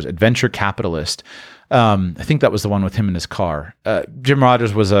called, I think it was Adventure Capitalist. I think that was the one with him in his car. Jim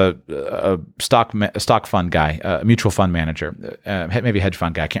Rogers was a stock fund guy, a mutual fund manager, maybe a hedge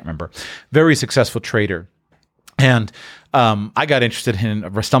fund guy. I can't remember. Very successful trader. And I got interested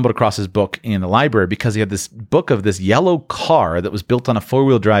stumbled across his book in the library because he had this book of this yellow car that was built on a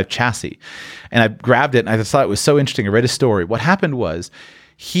 4-wheel drive chassis. And I grabbed it and I just thought it was so interesting. I read his story. What happened was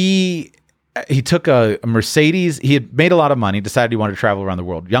he took a Mercedes. He had made a lot of money, decided he wanted to travel around the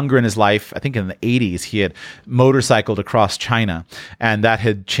world. Younger in his life, I think in the 80s, he had motorcycled across China, and that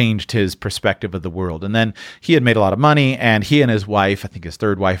had changed his perspective of the world. And then he had made a lot of money, and he and his wife, I think his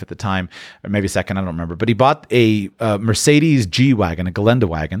third wife at the time, or maybe second, I don't remember, but he bought a Mercedes G-Wagon, a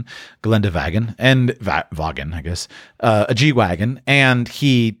Geländewagen, I guess, a G-Wagon, and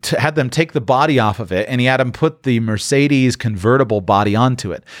he had them take the body off of it, and he had them put the Mercedes convertible body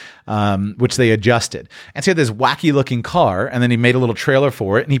onto it. Which they adjusted. And so he had this wacky looking car, and then he made a little trailer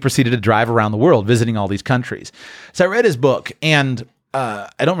for it, and he proceeded to drive around the world, visiting all these countries. So I read his book, and I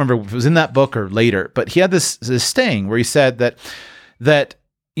don't remember if it was in that book or later, but he had this saying where he said that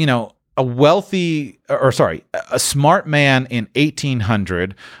you know, a smart man in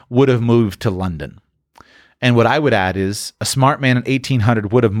 1800 would have moved to London. And what I would add is a smart man in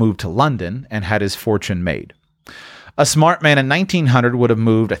 1800 would have moved to London and had his fortune made. A smart man in 1900 would have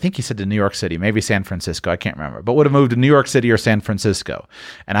moved, I think he said to New York City, maybe San Francisco, I can't remember, but would have moved to New York City or San Francisco.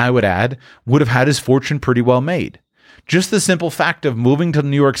 And I would add, would have had his fortune pretty well made. Just the simple fact of moving to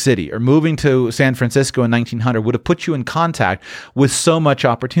New York City or moving to San Francisco in 1900 would have put you in contact with so much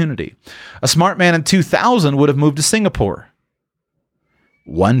opportunity. A smart man in 2000 would have moved to Singapore.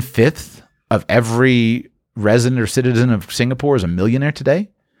 1/5 of every resident or citizen of Singapore is a millionaire today.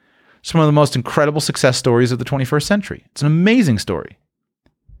 It's one of the most incredible success stories of the 21st century. It's an amazing story.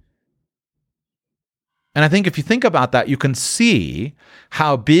 And I think if you think about that, you can see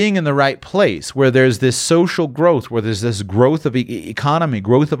how being in the right place, where there's this social growth, where there's this growth of economy,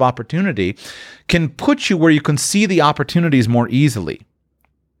 growth of opportunity, can put you where you can see the opportunities more easily.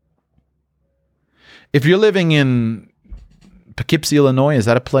 If you're living in Poughkeepsie, Illinois, is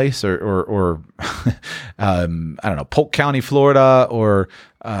that a place? Or I don't know, Polk County, Florida, or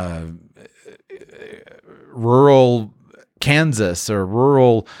rural Kansas or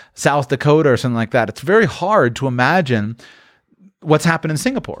rural South Dakota or something like that. It's very hard to imagine what's happened in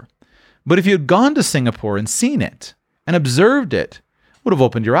Singapore. But if you had gone to Singapore and seen it and observed it, it would have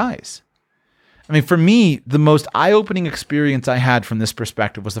opened your eyes. I mean, for me, the most eye-opening experience I had from this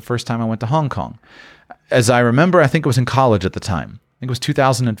perspective was the first time I went to Hong Kong. As I remember, I think it was in college at the time. I think it was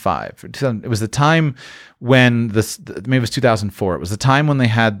 2005. It was the time when maybe it was 2004. It was the time when they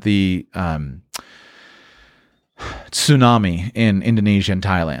had the tsunami in Indonesia and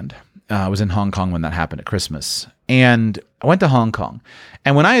Thailand. I was in Hong Kong when that happened at Christmas. And I went to Hong Kong.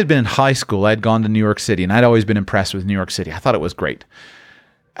 And when I had been in high school, I had gone to New York City, and I'd always been impressed with New York City. I thought it was great.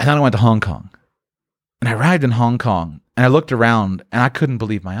 And then I went to Hong Kong. And I arrived in Hong Kong, and I looked around, and I couldn't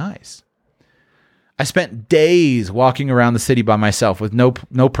believe my eyes. I spent days walking around the city by myself with no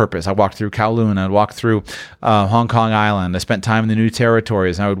purpose. I walked through Kowloon. I walked through Hong Kong Island. I spent time in the New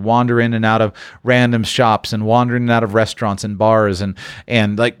Territories. And I would wander in and out of random shops and wander in and out of restaurants and bars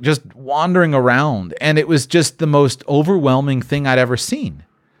and like just wandering around. And it was just the most overwhelming thing I'd ever seen.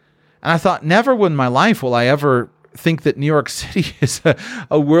 And I thought, never in my life will I ever think that New York City is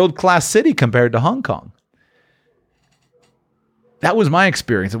a world-class city compared to Hong Kong. That was my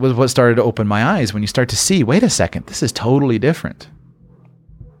experience. It was what started to open my eyes when you start to see, wait a second, this is totally different.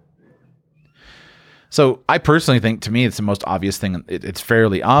 So I personally think, to me, it's the most obvious thing. It's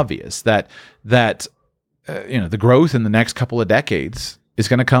fairly obvious that the growth in the next couple of decades is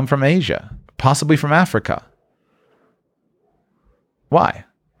going to come from Asia, possibly from Africa. Why?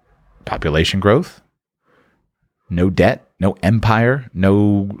 Population growth, no debt, no empire,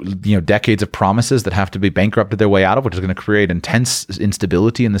 no decades of promises that have to be bankrupted their way out of, which is going to create intense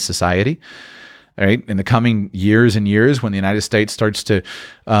instability in the society. All right, in the coming years and years, when the United States starts to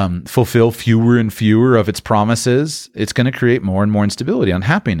fulfill fewer and fewer of its promises, it's going to create more and more instability,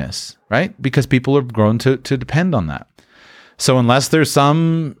 unhappiness, right? Because people are grown to depend on that. So unless there's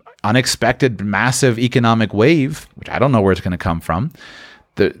some unexpected massive economic wave, which I don't know where it's going to come from,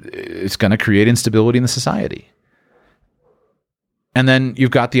 it's going to create instability in the society. And then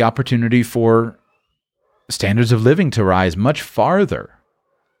you've got the opportunity for standards of living to rise much farther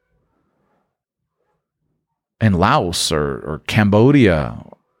in Laos or Cambodia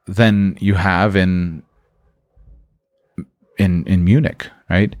than you have in Munich,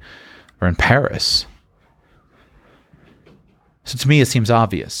 right? Or in Paris. So to me, it seems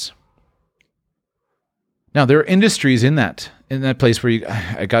obvious. Now, there are industries in that place where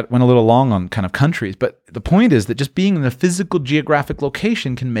went a little long on kind of countries, but the point is that just being in a physical geographic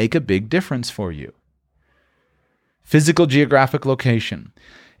location can make a big difference for you. Physical geographic location,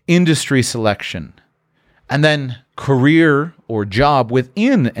 industry selection, and then career or job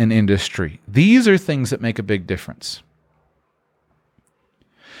within an industry. These are things that make a big difference.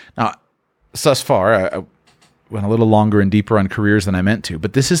 Now, thus far, I went a little longer and deeper on careers than I meant to,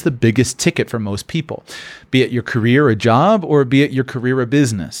 but this is the biggest ticket for most people, be it your career or job, or be it your career or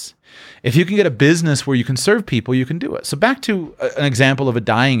business. If you can get a business where you can serve people, you can do it. So back to an example of a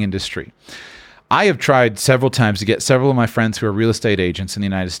dying industry. I have tried several times to get several of my friends who are real estate agents in the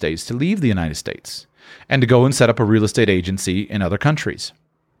United States to leave the United States and to go and set up a real estate agency in other countries.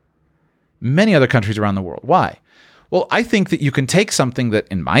 Many other countries around the world. Why? Well, I think that you can take something that,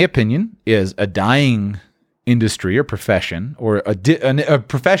 in my opinion, is a dying industry or profession, or a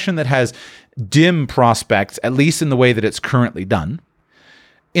profession that has dim prospects, at least in the way that it's currently done,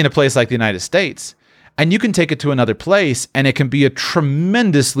 in a place like the United States, and you can take it to another place, and it can be a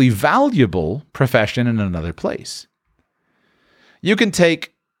tremendously valuable profession in another place. You can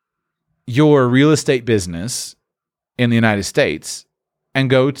take your real estate business in the United States and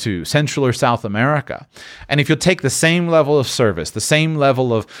go to Central or South America. And if you'll take the same level of service, the same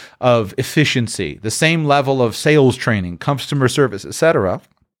level of efficiency, the same level of sales training, customer service, etc.,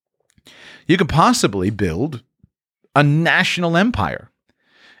 you could possibly build a national empire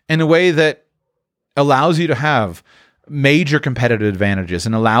in a way that allows you to have major competitive advantages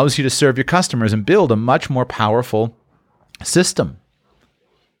and allows you to serve your customers and build a much more powerful system.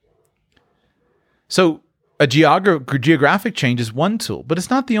 So a geographic change is one tool, but it's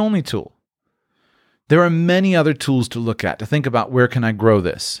not the only tool. There are many other tools to look at to think about, where can I grow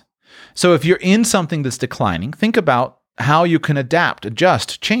this? So if you're in something that's declining, think about how you can adapt,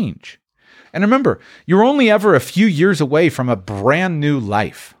 adjust, change. And remember, you're only ever a few years away from a brand new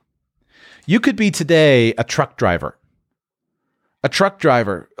life. You could be today a truck driver,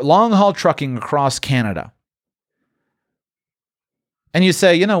 long-haul trucking across Canada. And you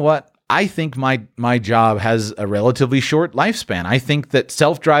say, you know what? I think my job has a relatively short lifespan. I think that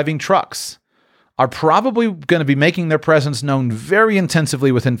self-driving trucks are probably going to be making their presence known very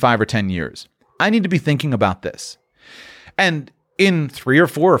intensively within 5 or 10 years. I need to be thinking about this. And in 3 or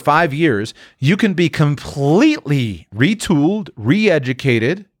 4 or 5 years, you can be completely retooled,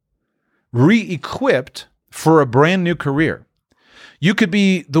 re-educated, re-equipped for a brand new career. You could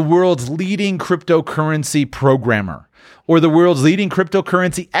be the world's leading cryptocurrency programmer or the world's leading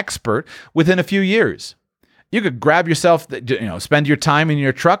cryptocurrency expert within a few years. You could grab yourself, spend your time in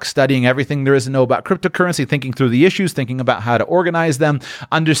your truck studying everything there is to know about cryptocurrency, thinking through the issues, thinking about how to organize them,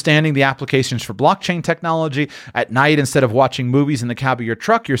 understanding the applications for blockchain technology. At night, instead of watching movies in the cab of your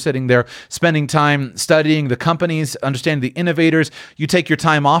truck, you're sitting there spending time studying the companies, understanding the innovators. You take your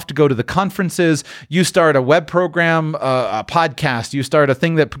time off to go to the conferences. You start a web program, a podcast. You start a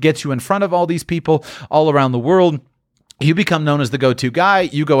thing that gets you in front of all these people all around the world. You become known as the go-to guy.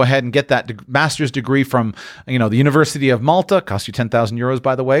 You go ahead and get that master's degree from, the University of Malta. Cost you 10,000 euros,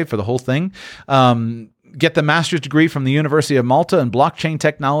 by the way, for the whole thing. Get the master's degree from the University of Malta in blockchain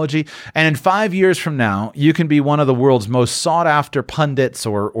technology. And in 5 years from now, you can be one of the world's most sought-after pundits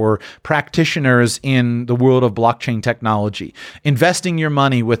or practitioners in the world of blockchain technology, investing your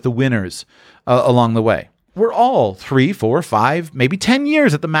money with the winners along the way. We're all 3, 4, 5, maybe 10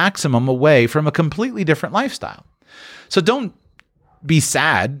 years at the maximum away from a completely different lifestyle. So don't be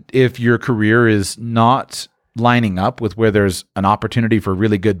sad if your career is not lining up with where there's an opportunity for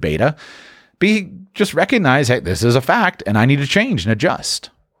really good beta. Just recognize, hey, this is a fact and I need to change and adjust.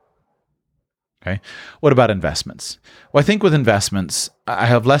 Okay. What about investments? Well, I think with investments, I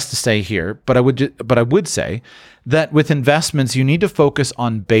have less to say here, but I would say that with investments, you need to focus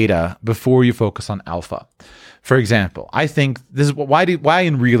on beta before you focus on alpha. For example, I think this is why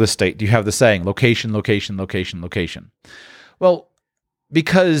in real estate do you have the saying location, location, location, location? Well,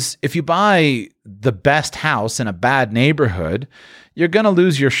 because if you buy the best house in a bad neighborhood, you're going to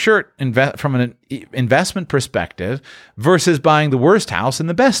lose your shirt from an investment perspective versus buying the worst house in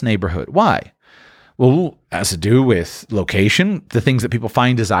the best neighborhood. Why? Well, it has to do with location, the things that people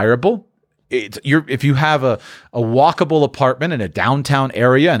find desirable. If you have a walkable apartment in a downtown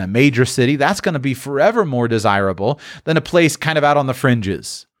area in a major city, that's going to be forever more desirable than a place kind of out on the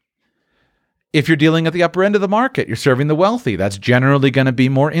fringes. If you're dealing at the upper end of the market, you're serving the wealthy, that's generally going to be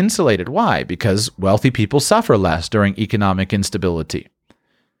more insulated. Why? Because wealthy people suffer less during economic instability.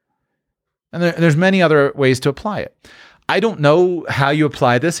 And there's many other ways to apply it. I don't know how you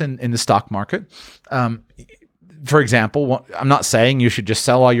apply this in the stock market. For example, I'm not saying you should just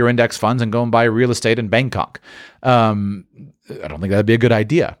sell all your index funds and go and buy real estate in Bangkok. I don't think that'd be a good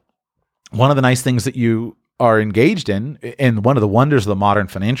idea. One of the nice things that you are engaged in, and one of the wonders of the modern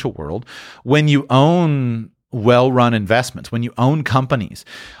financial world, when you own well-run investments, when you own companies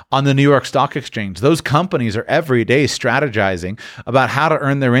on the New York Stock Exchange, those companies are every day strategizing about how to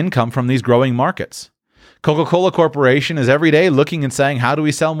earn their income from these growing markets. Coca-Cola Corporation is every day looking and saying, how do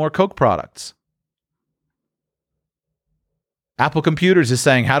we sell more Coke products? Apple Computers is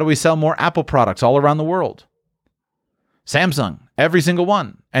saying, how do we sell more Apple products all around the world? Samsung, every single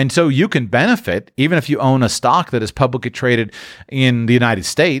one. And so you can benefit, even if you own a stock that is publicly traded in the United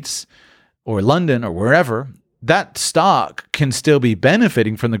States or London or wherever, that stock can still be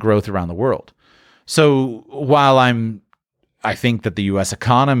benefiting from the growth around the world. So while I think that the U.S.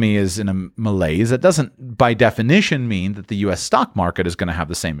 economy is in a malaise, that doesn't by definition mean that the U.S. stock market is going to have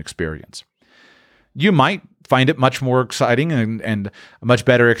the same experience. You might find it much more exciting and a much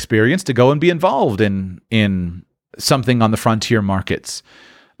better experience to go and be involved in something on the frontier markets,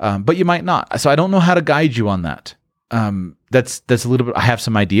 but you might not. So I don't know how to guide you on that. That's a little bit. I have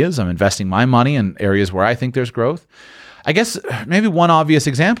some ideas. I'm investing my money in areas where I think there's growth. I guess maybe one obvious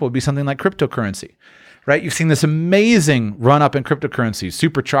example would be something like cryptocurrency. Right? You've seen this amazing run up in cryptocurrencies,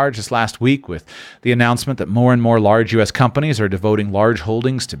 supercharged this last week with the announcement that more and more large U.S. companies are devoting large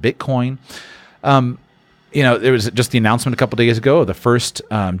holdings to Bitcoin. There was just the announcement a couple of days ago of the first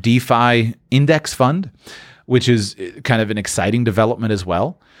DeFi index fund, which is kind of an exciting development as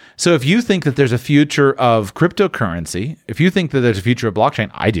well. So if you think that there's a future of cryptocurrency, if you think that there's a future of blockchain,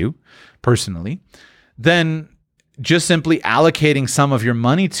 I do personally, then just simply allocating some of your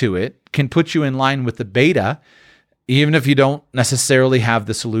money to it can put you in line with the beta, even if you don't necessarily have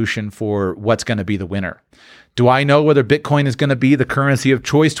the solution for what's going to be the winner. Do I know whether Bitcoin is going to be the currency of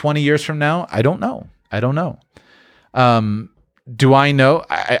choice 20 years from now? I don't know. Do I know?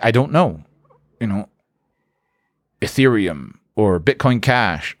 I don't know. Ethereum or Bitcoin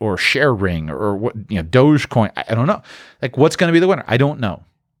Cash or ShareRing or what, Dogecoin. I don't know. Like, what's going to be the winner? I don't know.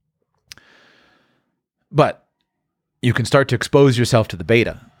 But you can start to expose yourself to the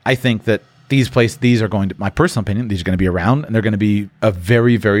beta. I think that these are going to, my personal opinion, these are going to be around and they're going to be a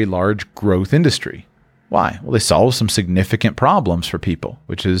very, very large growth industry. Why? Well, they solve some significant problems for people,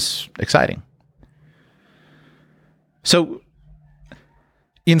 which is exciting. So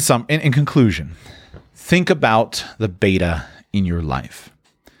in conclusion, think about the beta in your life.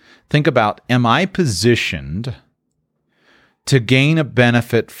 Think about, am I positioned to gain a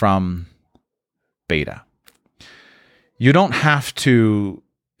benefit from beta? You don't have to,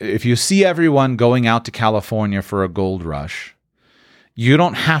 if you see everyone going out to California for a gold rush, you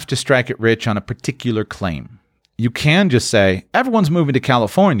don't have to strike it rich on a particular claim. You can just say, everyone's moving to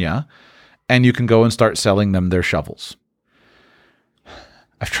California, and you can go and start selling them their shovels.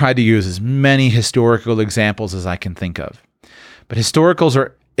 I've tried to use as many historical examples as I can think of. But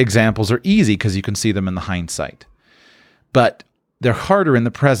examples are easy because you can see them in the hindsight. But they're harder in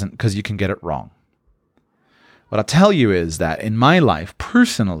the present because you can get it wrong. What I'll tell you is that in my life,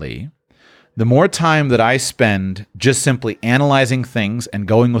 personally, the more time that I spend just simply analyzing things and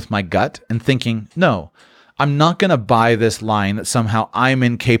going with my gut and thinking, no, I'm not going to buy this line that somehow I'm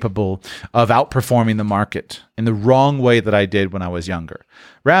incapable of outperforming the market in the wrong way that I did when I was younger.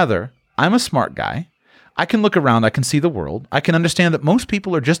 Rather, I'm a smart guy. I can look around, I can see the world. I can understand that most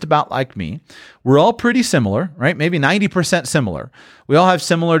people are just about like me. We're all pretty similar, right? Maybe 90% similar. We all have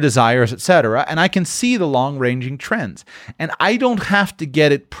similar desires, etc. And I can see the long-ranging trends. And I don't have to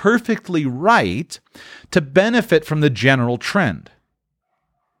get it perfectly right to benefit from the general trend.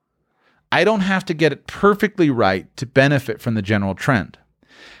 I don't have to get it perfectly right to benefit from the general trend.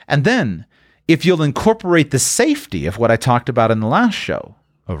 And then, if you'll incorporate the safety of what I talked about in the last show,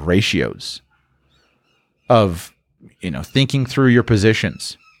 of ratios, of thinking through your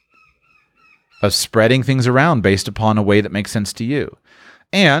positions, of spreading things around based upon a way that makes sense to you.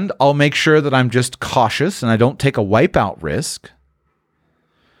 And I'll make sure that I'm just cautious and I don't take a wipeout risk.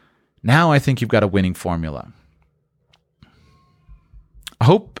 Now I think you've got a winning formula. I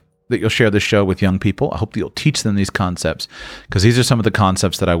hope that you'll share this show with young people. I hope that you'll teach them these concepts, because these are some of the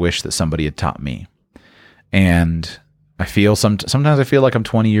concepts that I wish that somebody had taught me. And I feel sometimes I feel like I'm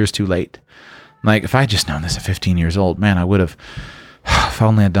 20 years too late. Like, if I had just known this at 15 years old, man, I would have, if I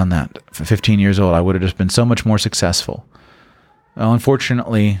only had done that at 15 years old, I would have just been so much more successful. Well,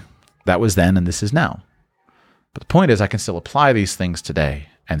 unfortunately, that was then and this is now. But the point is, I can still apply these things today,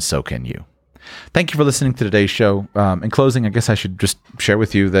 and so can you. Thank you for listening to today's show. In closing, I guess I should just share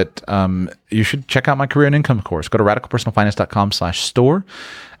with you that you should check out my career and income course. Go to radicalpersonalfinance.com/store.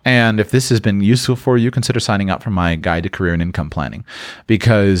 And if this has been useful for you, consider signing up for my guide to career and income planning,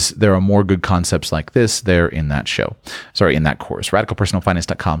 because there are more good concepts like this there in that course,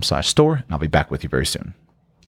 radicalpersonalfinance.com/store. And I'll be back with you very soon.